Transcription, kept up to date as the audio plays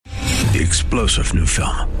The explosive new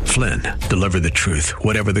film, Flynn, deliver the truth,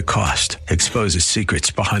 whatever the cost, exposes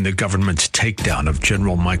secrets behind the government's takedown of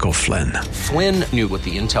General Michael Flynn. Flynn knew what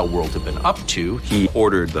the intel world had been up to. He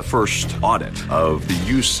ordered the first audit of the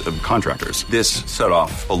use of contractors. This set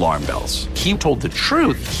off alarm bells. He told the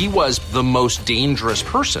truth. He was the most dangerous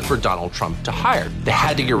person for Donald Trump to hire. They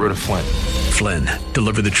had to get rid of Flynn. Flynn,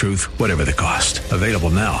 deliver the truth, whatever the cost. Available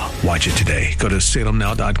now. Watch it today. Go to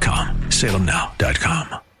salemnow.com.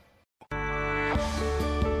 salemnow.com.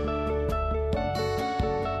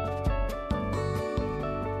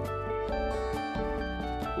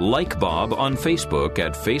 Like Bob on Facebook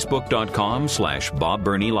at facebook.com/Bob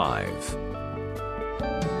Burney Live.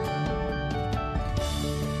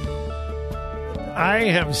 I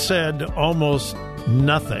have said almost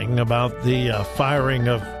nothing about the firing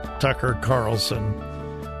of Tucker Carlson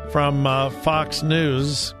from Fox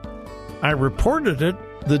News. I reported it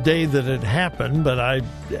the day that it happened, but I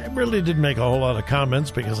really didn't make a whole lot of comments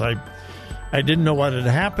because I didn't know what had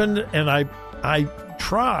happened, and I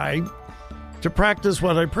try to practice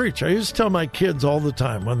what I preach. I used to tell my kids all the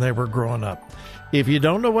time when they were growing up, if you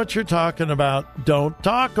don't know what you're talking about, don't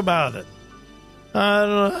talk about it. I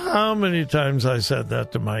don't know how many times I said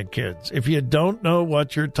that to my kids. If you don't know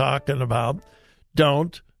what you're talking about,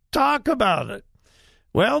 don't talk about it.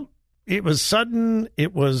 Well, it was sudden,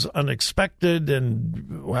 it was unexpected,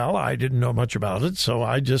 and, well, I didn't know much about it, so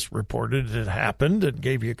I just reported it happened and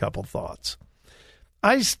gave you a couple thoughts.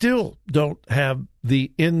 I still don't have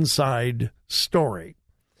the inside story.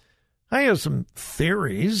 I have some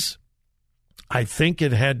theories. I think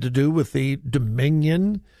it had to do with the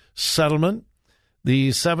Dominion settlement, the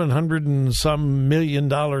 $700 and some million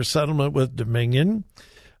settlement with Dominion.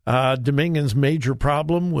 Dominion's major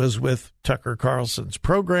problem was with Tucker Carlson's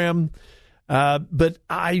program, but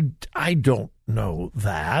I don't know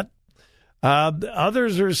that.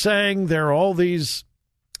 Others are saying there are all these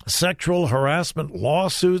sexual harassment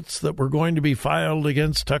lawsuits that were going to be filed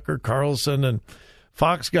against Tucker Carlson, and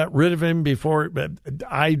Fox got rid of him before.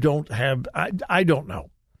 I don't know.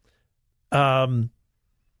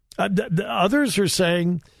 Others are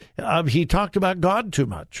saying he talked about God too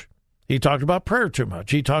much. He talked about prayer too much.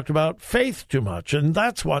 He talked about faith too much, and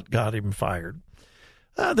that's what got him fired.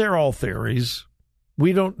 They're all theories.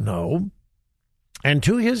 We don't know. And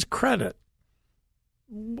to his credit,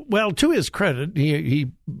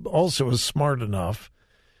 he also is smart enough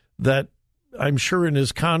that I'm sure in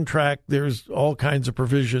his contract there's all kinds of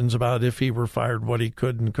provisions about if he were fired, what he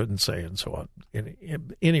could and couldn't say, and so on.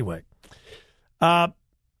 Anyway,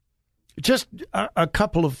 just a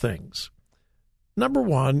couple of things. Number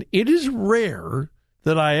one, it is rare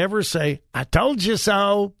that I ever say, I told you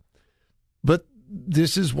so, but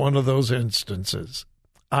this is one of those instances.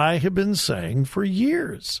 I have been saying for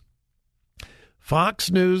years,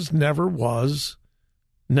 Fox News never was,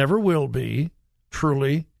 never will be,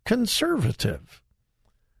 truly conservative.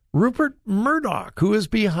 Rupert Murdoch, who is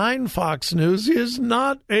behind Fox News, is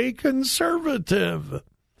not a conservative.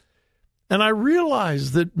 And I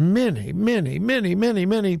realize that many,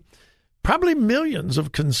 probably millions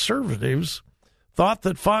of conservatives thought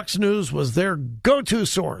that Fox News was their go-to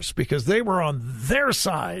source because they were on their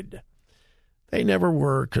side. They never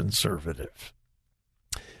were conservative.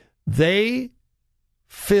 They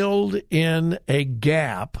filled in a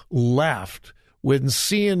gap left when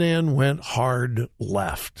CNN went hard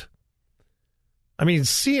left. I mean,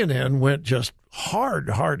 CNN went just hard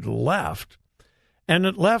left, and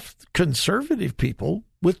it left conservative people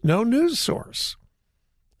with no news source.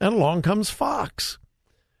 And along comes Fox.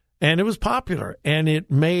 And it was popular, and it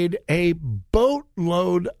made a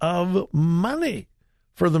boatload of money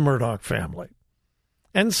for the Murdoch family.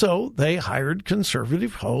 And so they hired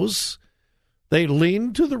conservative hosts. They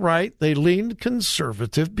leaned to the right. They leaned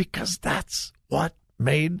conservative because that's what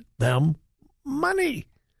made them money.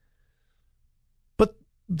 But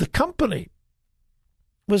the company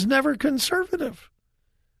was never conservative.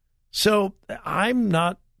 So I'm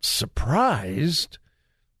not surprised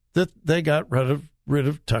that they got rid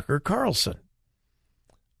of Tucker Carlson.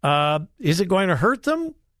 Is it going to hurt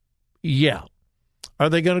them? Yeah. Are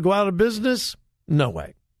they going to go out of business? No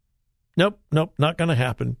way. Nope, not going to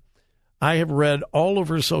happen. I have read all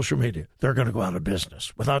over social media, they're going to go out of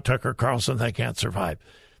business. Without Tucker Carlson, they can't survive.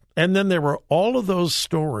 And then there were all of those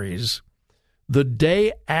stories the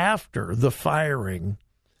day after the firing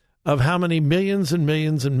of how many millions and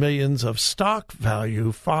millions and millions of stock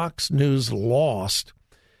value Fox News lost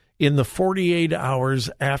in the 48 hours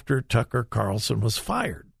after Tucker Carlson was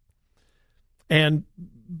fired. And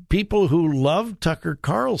people who loved Tucker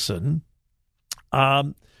Carlson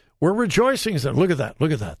were rejoicing and said, look at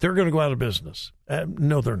that. They're going to go out of business.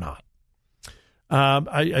 No, they're not.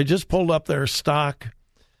 I just pulled up their stock.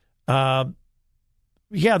 Yeah,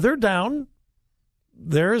 they're down.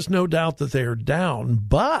 There is no doubt that they are down,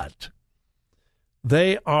 but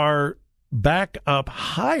they are back up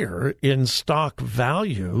higher in stock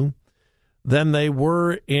value than they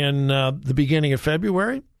were in the beginning of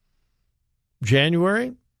February,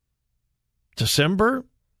 January, December,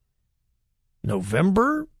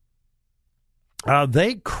 November.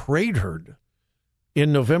 They cratered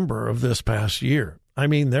in November of this past year. I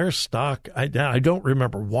mean, their stock, I don't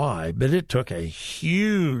remember why, but it took a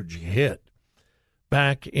huge hit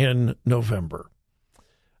back in November.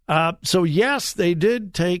 So, yes, they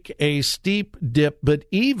did take a steep dip, but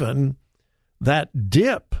even that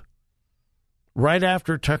dip right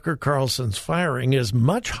after Tucker Carlson's firing is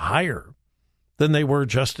much higher than they were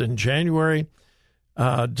just in January,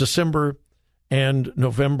 December, and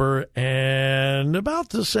November, and about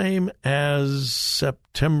the same as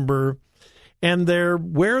September. And they're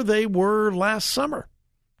where they were last summer,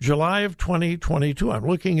 July of 2022. I'm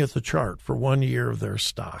looking at the chart for 1 year of their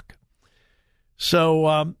stock.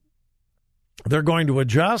 So they're going to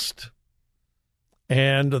adjust,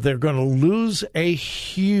 and they're going to lose a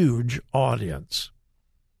huge audience.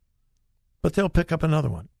 But they'll pick up another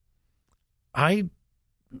one.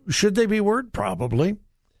 Should they be worried? Probably.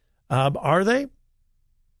 Are they?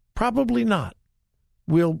 Probably not.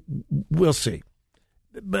 We'll see.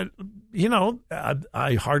 But, you know,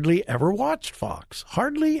 I hardly ever watched Fox.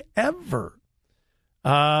 Hardly ever.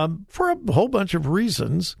 For a whole bunch of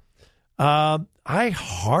reasons. I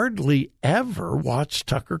hardly ever watch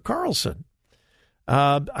Tucker Carlson.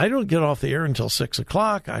 I don't get off the air until 6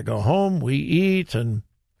 o'clock. I go home, we eat, and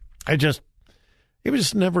it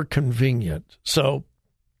was never convenient. So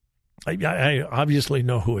I obviously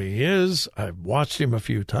know who he is. I've watched him a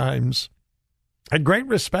few times. I had great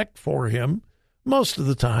respect for him most of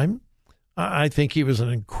the time. I think he was an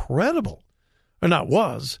incredible, or not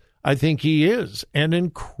was, I think he is an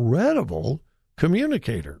incredible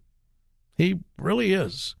communicator. He really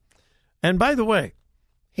is. And by the way,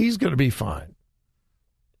 he's going to be fine.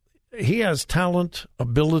 He has talent,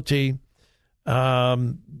 ability. He's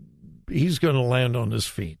going to land on his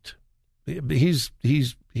feet. He's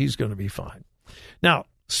going to be fine. Now,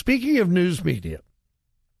 speaking of news media,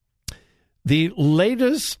 the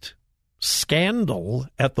latest scandal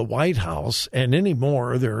at the White House, and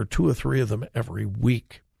anymore, there are 2 or 3 of them every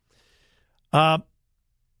week.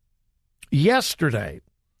 Yesterday,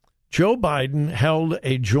 Joe Biden held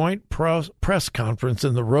a joint press conference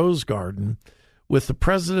in the Rose Garden with the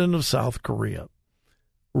president of South Korea.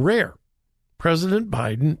 Rare. President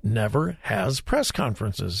Biden never has press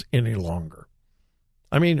conferences any longer.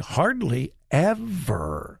 I mean, hardly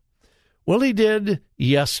ever. Well, he did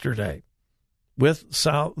yesterday with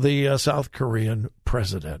the South Korean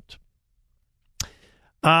president.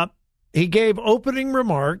 He gave opening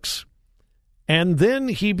remarks, and then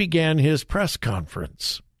he began his press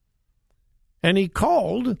conference. And he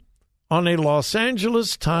called on a Los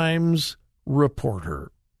Angeles Times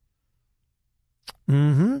reporter.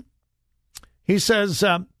 He says,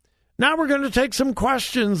 now we're going to take some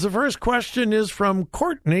questions. The first question is from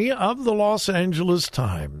Courtney of the Los Angeles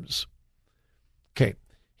Times. Okay,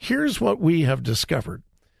 here's what we have discovered.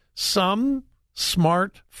 Some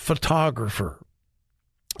smart photographer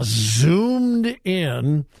zoomed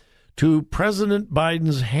in to President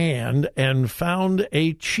Biden's hand and found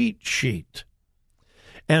a cheat sheet.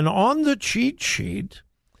 And on the cheat sheet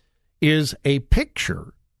is a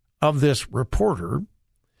picture of this reporter,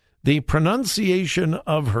 the pronunciation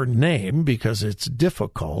of her name, because it's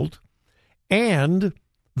difficult, and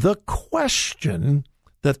the question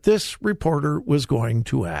that this reporter was going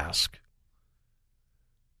to ask.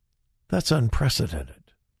 That's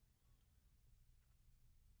unprecedented.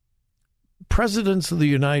 Presidents of the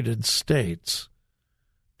United States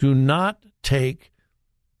do not take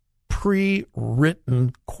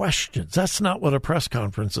pre-written questions. That's not what a press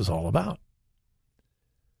conference is all about.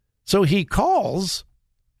 So he calls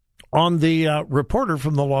on the reporter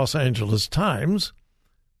from the Los Angeles Times,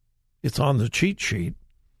 it's on the cheat sheet,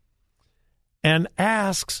 and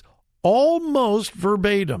asks almost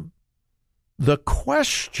verbatim the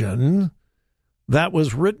question that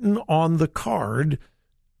was written on the card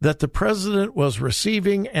that the president was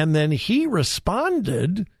receiving, and then he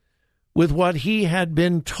responded with what he had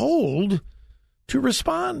been told to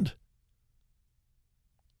respond.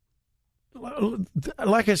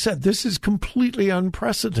 Like I said, this is completely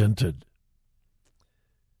unprecedented.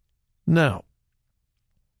 Now,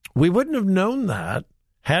 we wouldn't have known that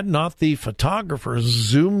had not the photographer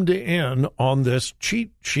zoomed in on this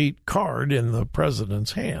cheat sheet card in the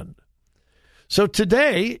president's hand. So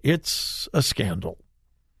today, it's a scandal.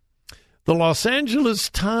 The Los Angeles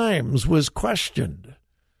Times was questioned.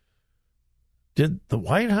 Did the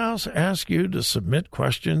White House ask you to submit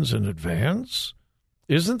questions in advance?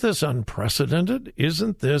 Isn't this unprecedented?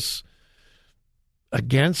 Isn't this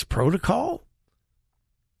against protocol?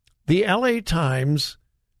 The LA Times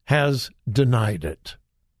has denied it.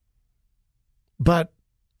 But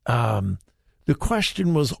the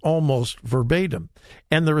question was almost verbatim.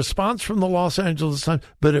 And the response from the Los Angeles Times,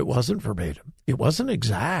 but it wasn't verbatim. It wasn't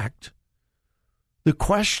exact. The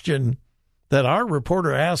question that our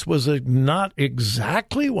reporter asked was not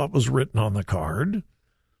exactly what was written on the card.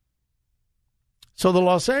 So the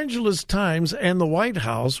Los Angeles Times and the White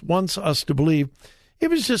House wants us to believe it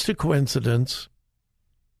was just a coincidence.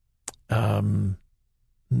 No.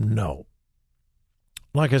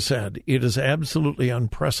 Like I said, it is absolutely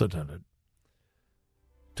unprecedented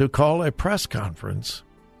to call a press conference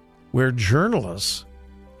where journalists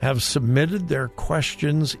have submitted their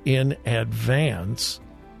questions in advance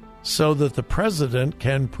so that the president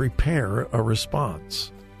can prepare a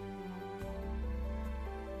response.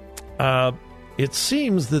 It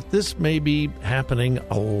seems that this may be happening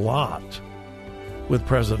a lot with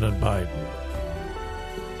President Biden.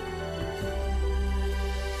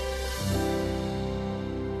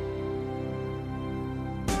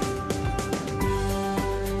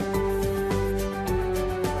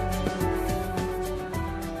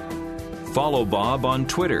 Follow Bob on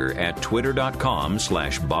Twitter at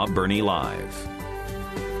twitter.com/Bob Burney Live.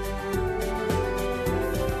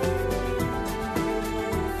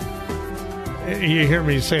 You hear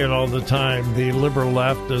me say it all the time. The liberal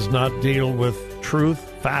left does not deal with truth,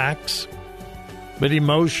 facts, but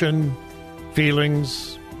emotion,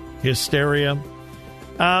 feelings, hysteria.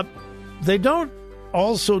 They don't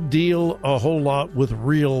also deal a whole lot with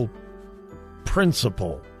real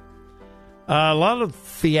principle. A lot of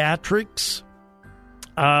theatrics,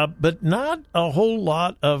 but not a whole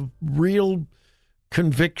lot of real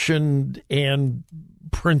conviction and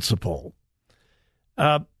principle.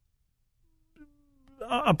 A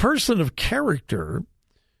person of character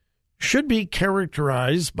should be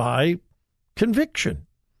characterized by conviction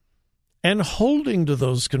and holding to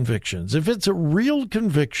those convictions. If it's a real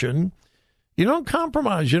conviction, you don't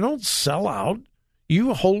compromise, you don't sell out.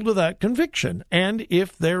 You hold to that conviction. And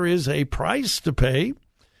if there is a price to pay,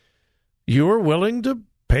 you are willing to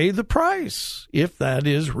pay the price, if that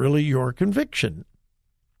is really your conviction.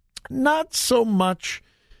 Not so much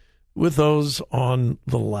with those on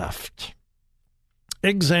the left.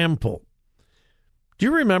 Example. Do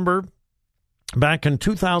you remember back in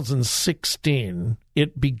 2016,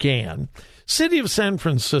 it began, City of San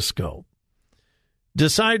Francisco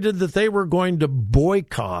decided that they were going to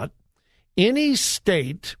boycott any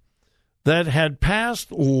state that had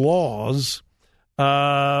passed laws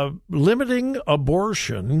limiting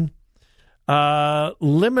abortion,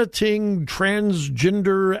 limiting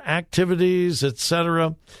transgender activities,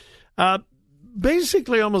 etc.,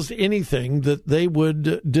 basically almost anything that they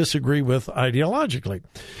would disagree with ideologically.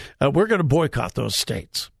 We're going to boycott those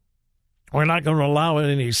states. We're not going to allow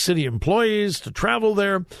any city employees to travel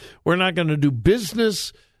there. We're not going to do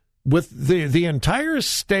business with the entire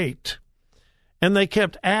state. And they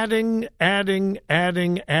kept adding, and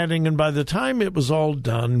by the time it was all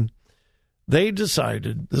done, they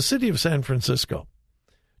decided, the city of San Francisco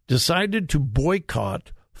decided to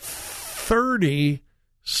boycott 30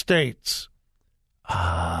 states.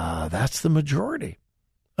 That's the majority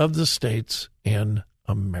of the states in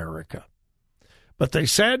America. But they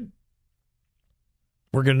said,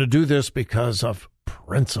 we're going to do this because of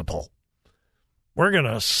principle. We're going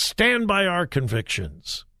to stand by our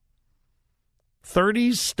convictions.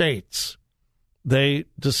 30 states they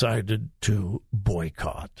decided to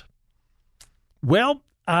boycott. Well,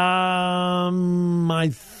 I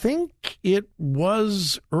think it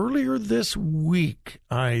was earlier this week,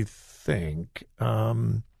 earlier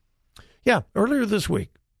this week.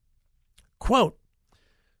 Quote,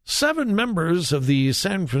 7 members of the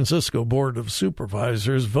San Francisco Board of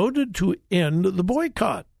Supervisors voted to end the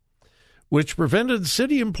boycott, which prevented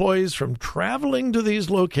city employees from traveling to these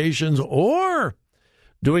locations or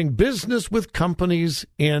doing business with companies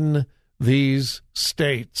in these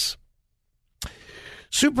states.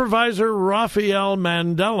 Supervisor Raphael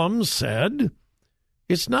Mandelum said,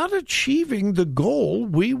 it's not achieving the goal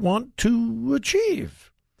we want to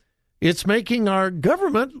achieve. It's making our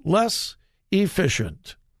government less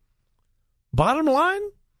efficient. Bottom line,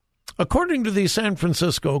 according to the San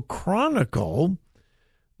Francisco Chronicle,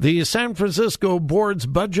 the San Francisco Board's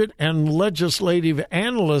budget and legislative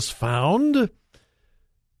analysts found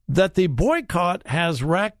that the boycott has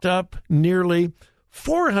racked up nearly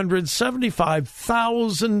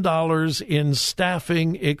 $475,000 in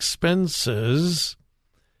staffing expenses.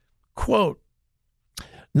 Quote,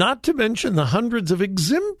 not to mention the hundreds of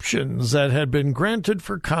exemptions that had been granted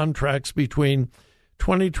for contracts between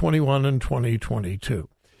 2021 and 2022.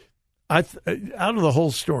 Out of the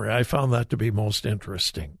whole story, I found that to be most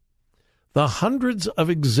interesting. The hundreds of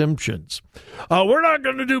exemptions. We're not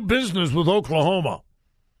going to do business with Oklahoma.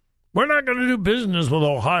 We're not going to do business with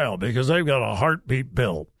Ohio because they've got a heartbeat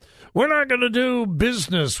bill. We're not going to do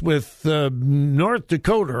business with North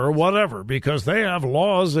Dakota or whatever because they have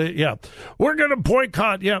laws. We're going to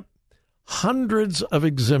boycott. Hundreds of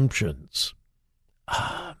exemptions.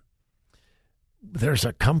 There's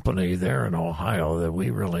a company there in Ohio that we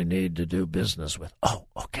really need to do business with. Oh,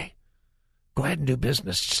 okay. Go ahead and do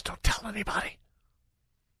business. Just don't tell anybody.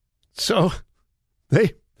 So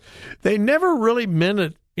they never really meant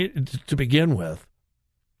it to begin with,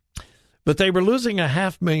 but they were losing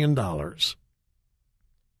 $500,000.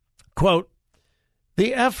 Quote,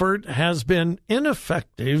 the effort has been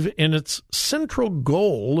ineffective in its central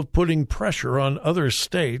goal of putting pressure on other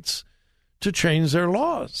states to change their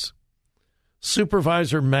laws.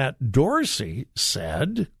 Supervisor Matt Dorsey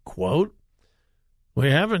said, quote, we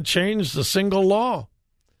haven't changed a single law.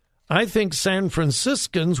 I think San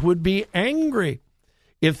Franciscans would be angry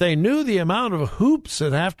if they knew the amount of hoops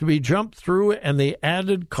that have to be jumped through and the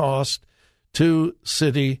added cost to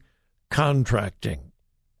city contracting.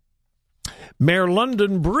 Mayor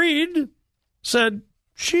London Breed said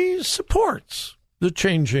she supports the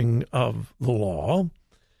changing of the law,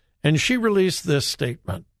 and she released this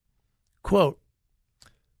statement. Quote,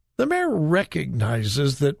 the mayor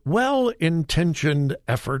recognizes that well-intentioned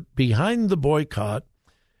effort behind the boycott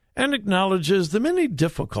and acknowledges the many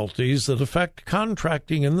difficulties that affect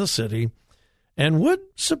contracting in the city and would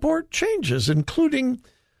support changes, including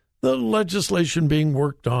the legislation being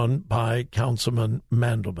worked on by Councilman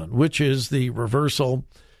Mandelman, which is the reversal,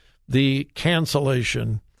 the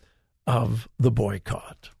cancellation of the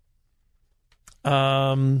boycott.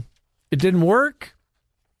 It didn't work,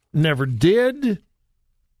 never did.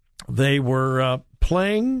 They were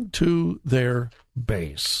playing to their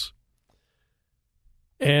base.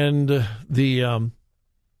 And the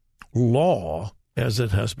law, as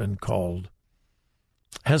it has been called,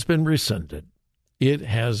 has been rescinded. It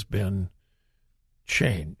has been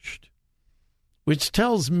changed, which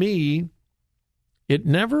tells me it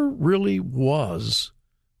never really was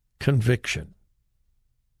conviction.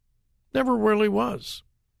 Never really was.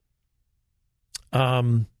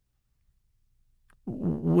 When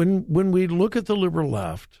we look at the liberal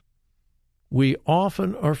left, we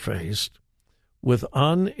often are faced with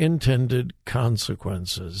unintended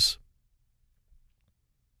consequences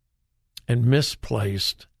and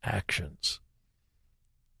misplaced actions.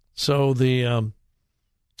 So the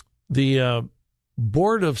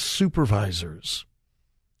Board of Supervisors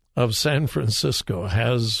of San Francisco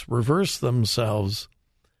has reversed themselves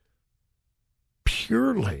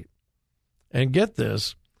purely, and get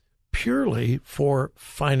this, purely for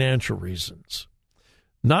financial reasons.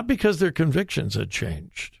 Not because their convictions had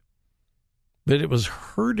changed, but it was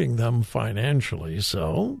hurting them financially,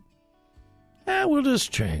 so we'll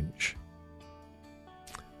just change.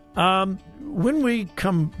 When we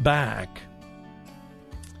come back,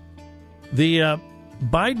 the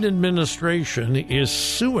Biden administration is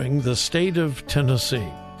suing the state of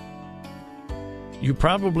Tennessee. You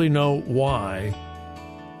probably know why.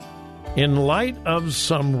 In light of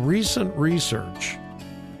some recent research,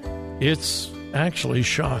 it's actually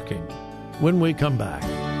shocking. When we come back.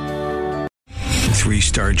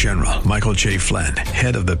 3-star General Michael J. Flynn,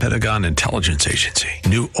 head of the Pentagon Intelligence Agency,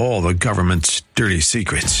 knew all the government's dirty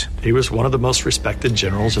secrets. He was one of the most respected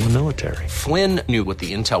generals in the military. Flynn knew what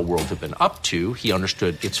the intel world had been up to. He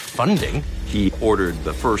understood its funding. He ordered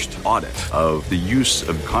the first audit of the use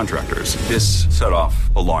of contractors. This set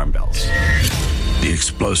off alarm bells. The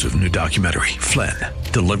explosive new documentary, Flynn,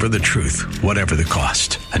 Deliver the Truth, Whatever the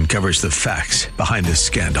Cost, uncovers the facts behind this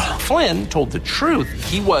scandal. Flynn told the truth.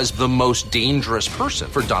 He was the most dangerous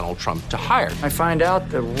person for Donald Trump to hire. I find out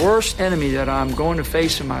the worst enemy that I'm going to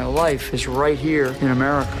face in my life is right here in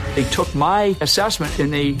America. They took my assessment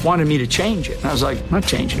and they wanted me to change it. And I was like, I'm not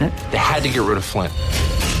changing it. They had to get rid of Flynn.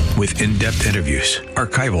 With in-depth interviews,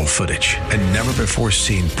 archival footage, and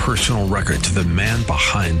never-before-seen personal records of the man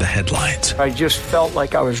behind the headlines. I just felt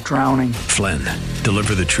like I was drowning. Flynn,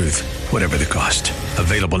 Deliver the Truth, Whatever the Cost.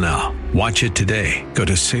 Available now. Watch it today. Go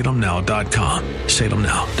to salemnow.com.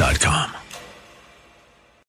 salemnow.com.